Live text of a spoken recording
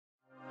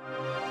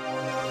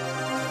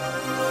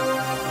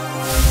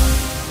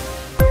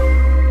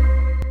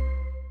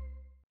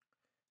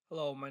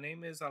Hello, my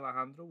name is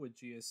Alejandro with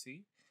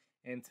GSC,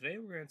 and today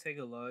we're going to take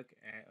a look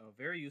at a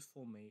very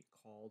useful mate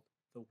called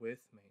the with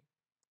mate.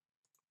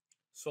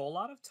 So a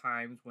lot of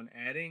times when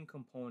adding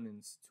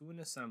components to an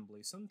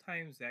assembly,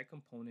 sometimes that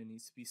component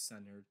needs to be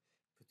centered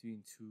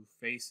between two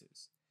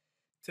faces.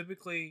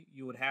 Typically,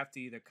 you would have to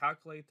either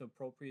calculate the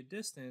appropriate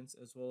distance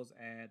as well as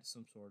add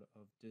some sort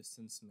of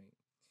distance mate.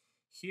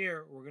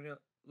 Here, we're going to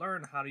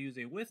learn how to use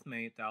a with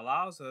mate that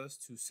allows us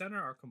to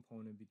center our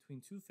component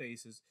between two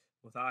faces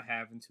without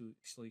having to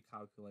actually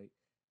calculate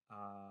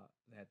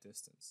that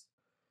distance.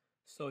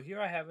 So here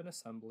I have an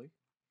assembly.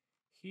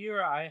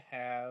 Here I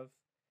have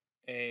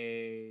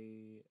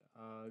a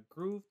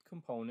grooved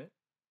component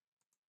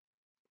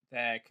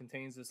that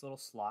contains this little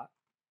slot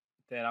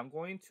that I'm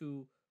going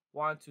to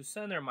want to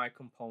center my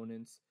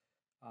components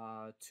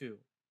to.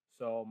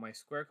 So my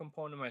square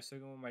component, my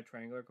circle, my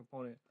triangular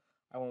component,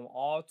 I want them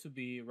all to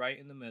be right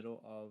in the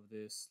middle of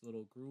this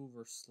little groove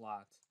or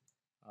slot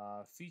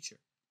feature.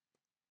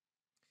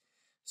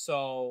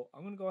 So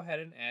I'm going to go ahead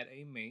and add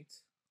a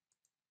mate.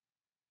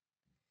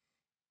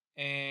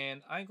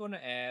 And I'm going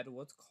to add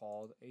what's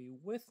called a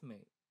with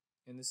mate.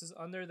 And this is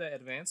under the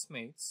advanced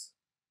mates.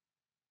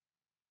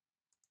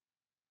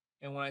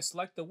 And when I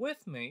select the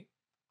with mate,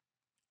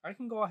 I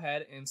can go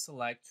ahead and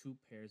select two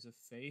pairs of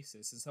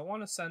faces. Since I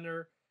want to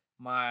center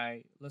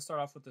let's start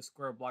off with the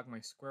square block, my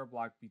square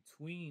block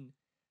between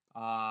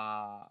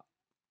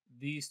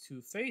these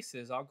two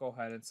faces, I'll go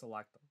ahead and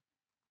select them.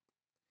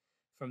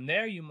 From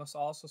there, you must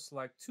also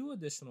select two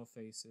additional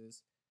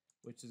faces,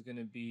 which is going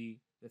to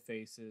be the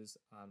faces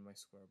on my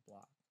square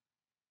block.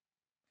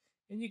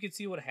 And you can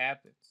see what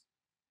happens.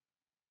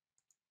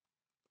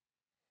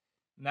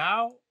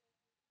 Now,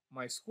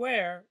 my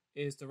square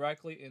is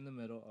directly in the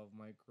middle of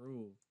my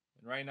groove.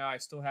 And right now, I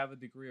still have a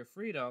degree of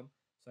freedom,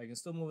 so I can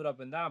still move it up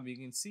and down. But you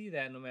can see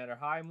that no matter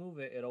how I move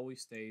it, it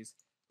always stays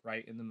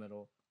right in the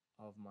middle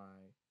of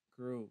my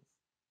groove.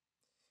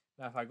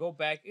 Now, if I go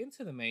back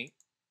into the mate,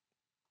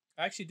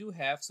 I actually do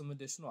have some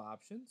additional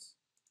options.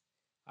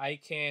 I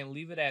can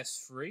leave it as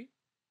free.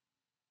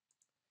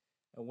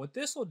 And what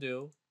this will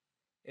do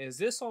is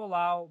this will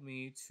allow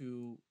me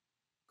to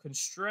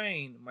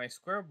constrain my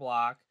square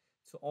block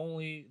to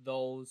only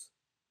those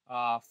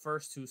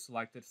first two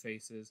selected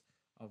faces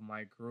of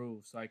my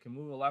groove. So I can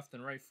move it left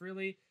and right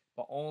freely,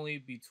 but only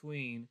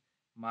between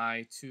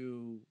my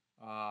two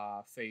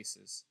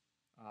faces,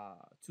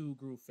 two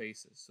groove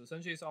faces. So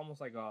essentially it's almost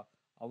like a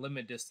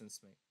limit distance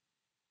mate.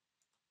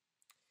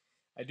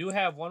 I do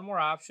have one more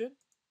option.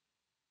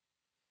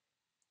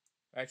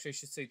 Actually, I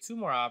should say two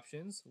more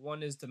options.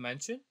 One is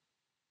dimension.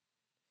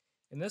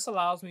 And this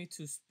allows me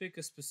to pick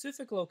a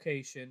specific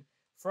location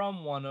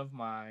from one of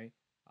my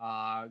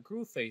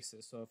groove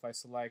faces. So if I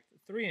select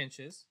 3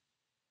 inches,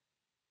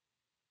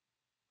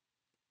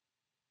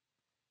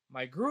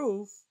 my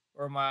groove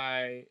or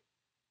my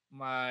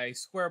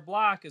square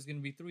block is going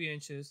to be 3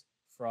 inches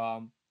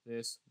from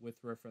this with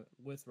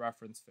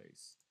reference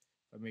face.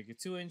 If I make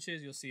it 2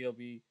 inches, you'll see it'll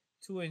be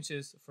 2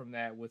 inches from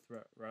that with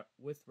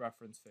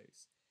reference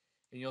face.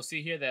 And you'll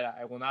see here that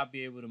I will not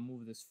be able to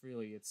move this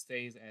freely. It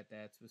stays at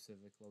that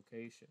specific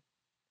location.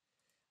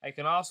 I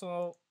can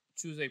also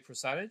choose a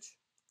percentage.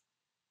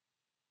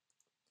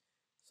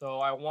 So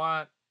I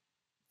want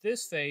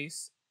this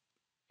face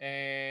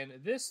and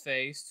this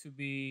face to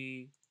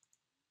be,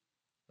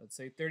 let's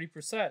say,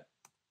 30%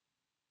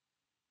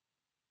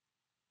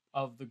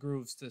 of the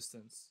groove's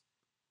distance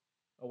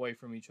away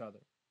from each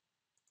other.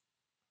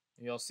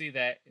 And you'll see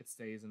that it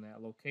stays in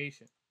that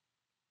location.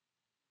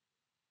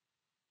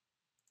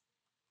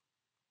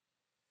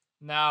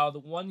 Now, the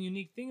one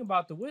unique thing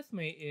about the with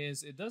mate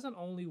is it doesn't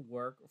only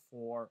work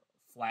for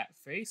flat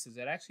faces.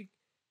 It actually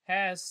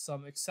has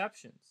some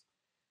exceptions.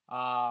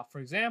 For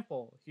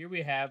example, here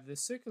we have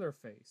this circular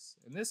face.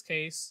 In this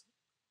case,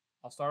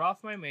 I'll start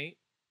off my mate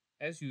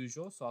as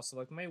usual. So I'll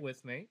select my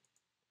with mate.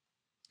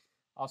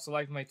 I'll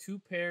select my two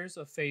pairs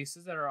of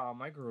faces that are on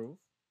my groove.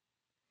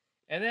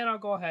 And then I'll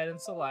go ahead and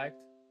select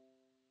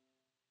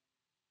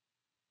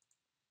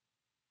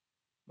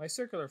my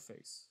circular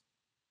face.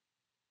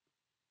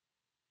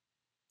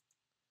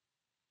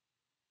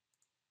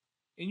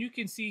 And you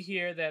can see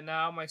here that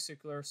now my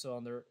circular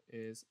cylinder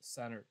is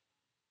centered.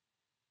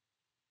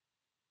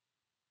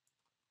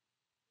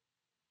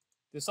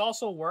 This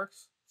also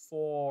works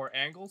for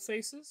angled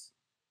faces.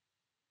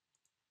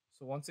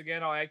 So once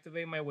again, I'll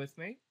activate my with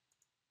mate.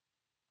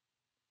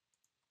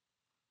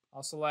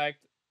 I'll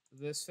select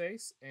this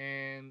face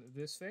and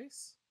this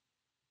face.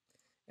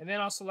 And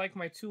then I'll select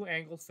my two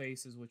angled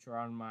faces, which are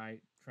on my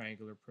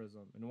triangular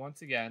prism. And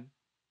once again,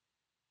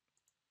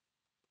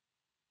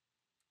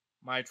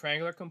 my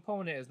triangular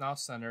component is now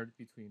centered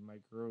between my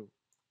groove.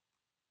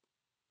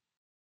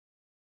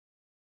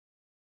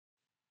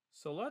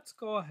 So let's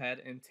go ahead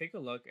and take a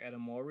look at a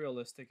more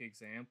realistic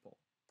example.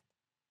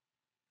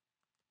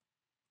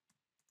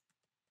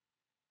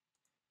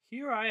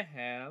 Here I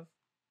have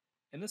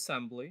an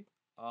assembly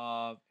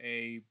of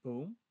a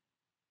boom.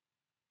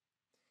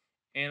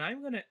 And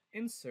I'm going to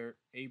insert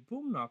a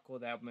boom knuckle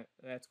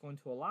that's going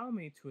to allow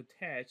me to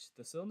attach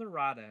the cylinder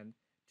rod end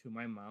to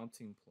my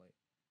mounting plate.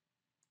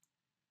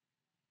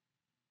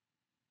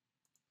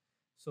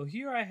 So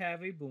here I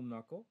have a boom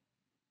knuckle.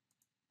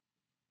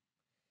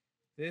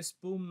 This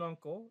boom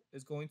knuckle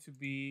is going to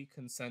be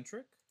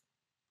concentric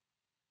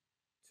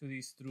to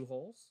these through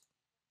holes.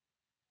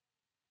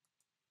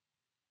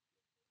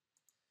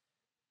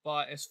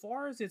 But as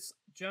far as its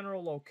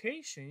general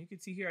location, you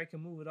can see here I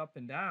can move it up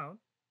and down.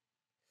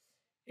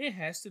 It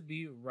has to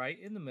be right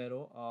in the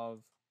middle of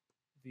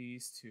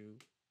these two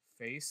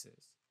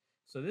faces.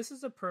 So this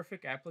is a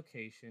perfect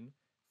application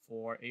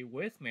for a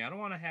width mate. I don't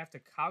want to have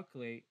to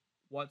calculate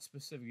what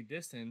specific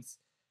distance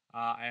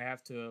I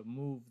have to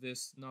move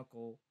this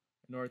knuckle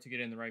in order to get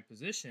in the right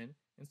position.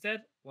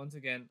 Instead, once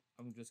again,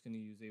 I'm just going to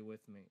use a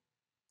width mate.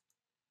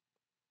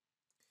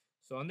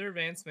 So under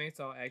advanced mates,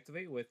 I'll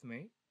activate width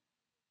mate.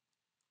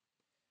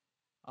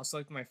 I'll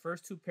select my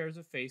first two pairs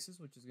of faces,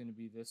 which is going to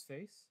be this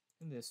face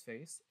and this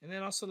face. And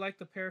then I'll select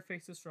the pair of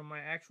faces from my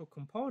actual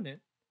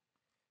component,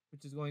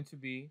 which is going to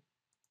be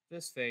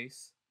this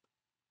face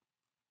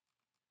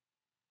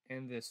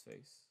and this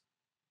face.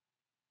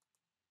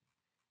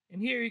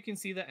 And here you can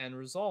see the end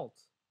result.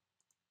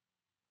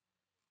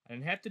 I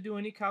didn't have to do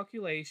any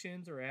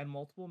calculations or add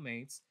multiple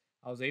mates.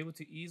 I was able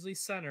to easily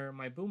center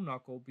my boom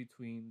knuckle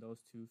between those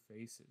two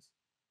faces.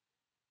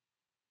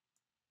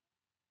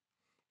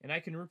 And I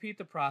can repeat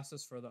the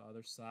process for the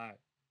other side.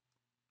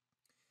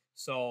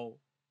 So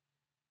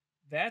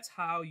that's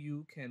how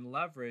you can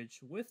leverage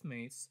width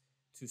mates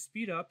to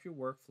speed up your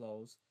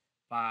workflows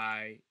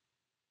by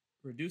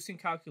reducing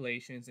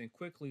calculations and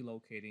quickly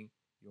locating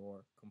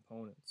your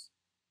components.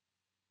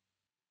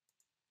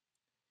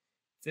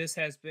 This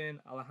has been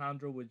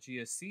Alejandro with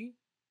GSC.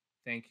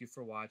 Thank you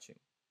for watching.